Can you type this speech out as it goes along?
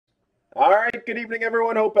All right, good evening,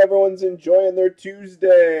 everyone. Hope everyone's enjoying their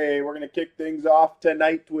Tuesday. We're going to kick things off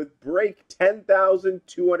tonight with break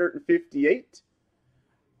 10,258.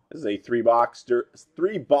 This is a three boxer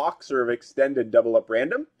of extended double up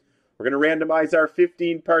random. We're going to randomize our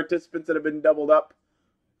 15 participants that have been doubled up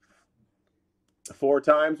 4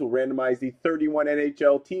 times. We'll randomize the 31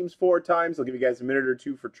 NHL teams 4 times. I'll give you guys a minute or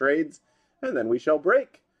two for trades, and then we shall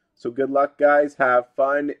break. So good luck, guys. Have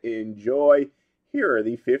fun. Enjoy. Here are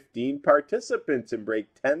the 15 participants in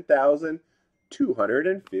break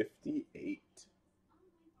 10,258.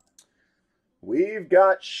 We've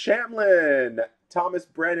got Shamlin, Thomas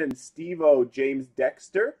Brennan, Steve-O, James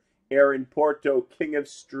Dexter, Aaron Porto, King of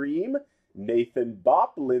Stream, Nathan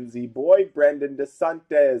Bopp, Lindsey Boyd, Brendan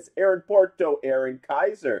DeSantes, Aaron Porto, Aaron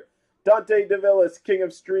Kaiser, Dante DeVillis, King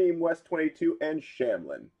of Stream, West 22, and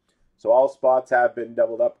Shamlin. So all spots have been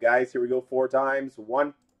doubled up, guys. Here we go 4 times.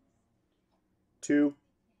 1, 2,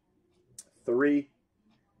 3,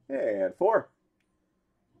 and 4.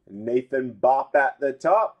 Nathan Bopp at the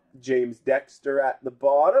top. James Dexter at the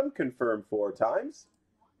bottom. Confirmed 4 times.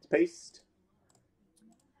 Let's paste.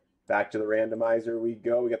 Back to the randomizer we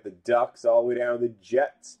go. We got the Ducks all the way down to the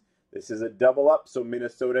Jets. This is a double up, so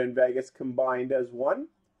Minnesota and Vegas combined as 1.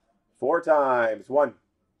 4 times. 1,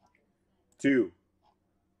 2,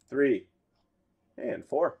 3, and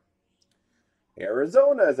 4.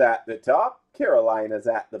 Arizona's at the top. Carolina's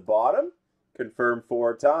at the bottom. Confirm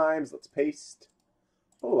 4 times. Let's paste.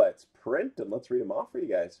 Let's print, and let's read them off for you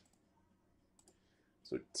guys.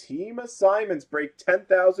 So team assignments break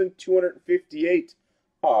 10,258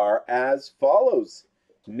 are as follows.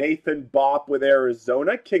 Nathan Bopp with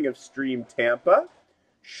Arizona, King of Stream Tampa.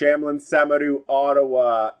 Shamlin Samaru,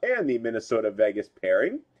 Ottawa, and the Minnesota Vegas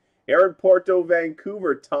pairing. Aaron Porto,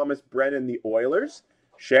 Vancouver, Thomas Brennan, the Oilers.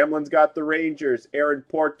 Shamlin's got the Rangers. Aaron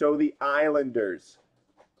Porto, the Islanders.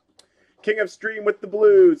 King of Stream with the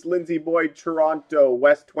Blues. Lindsey Boyd, Toronto.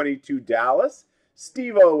 West 22, Dallas.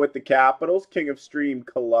 Steve-O with the Capitals. King of Stream,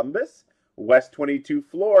 Columbus. West 22,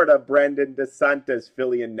 Florida. Brendan DeSantis,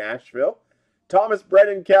 Philly and Nashville. Thomas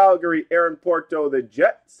Brennan, Calgary. Aaron Porto, the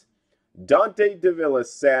Jets. Dante DeVillis,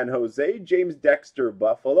 San Jose. James Dexter,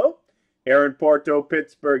 Buffalo. Aaron Porto,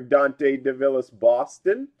 Pittsburgh. Dante DeVillis,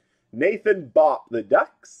 Boston. Nathan Bopp, the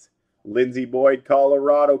Ducks. Lindsey Boyd,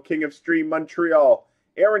 Colorado. King of Stream, Montreal.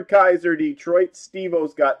 Aaron Kaiser, Detroit.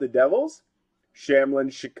 Steve-O's got the Devils.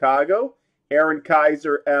 Shamlin, Chicago. Aaron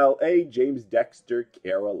Kaiser, LA. James Dexter,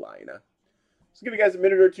 Carolina. So give you guys a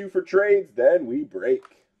minute or two for trades, then we break.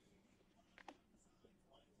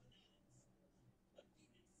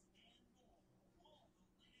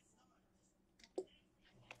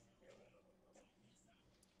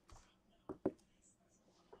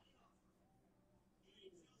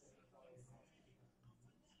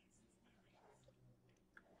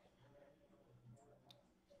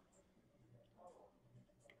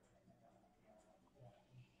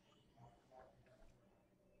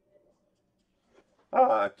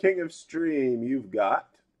 King of Stream, you've got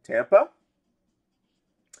Tampa,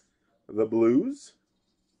 the Blues,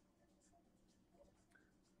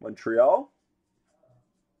 Montreal,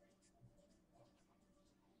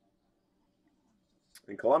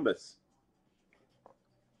 and Columbus.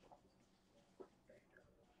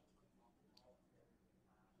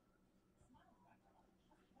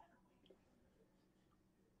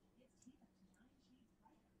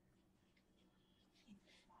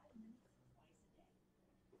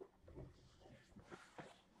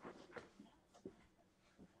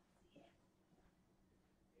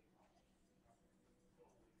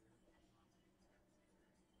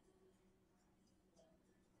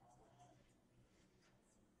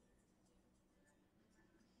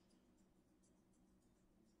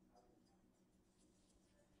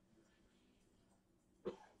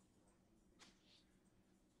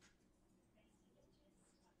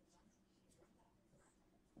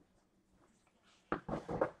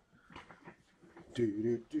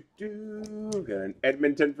 Got an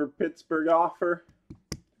Edmonton for Pittsburgh offer.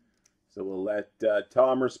 So we'll let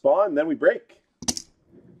Tom respond, then we break.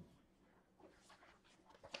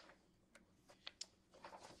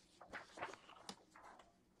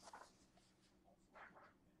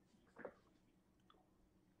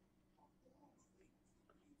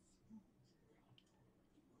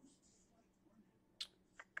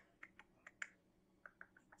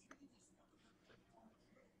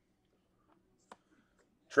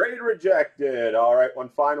 Trade rejected. All right, one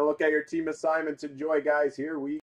final look at your team assignments. Enjoy, guys. Here we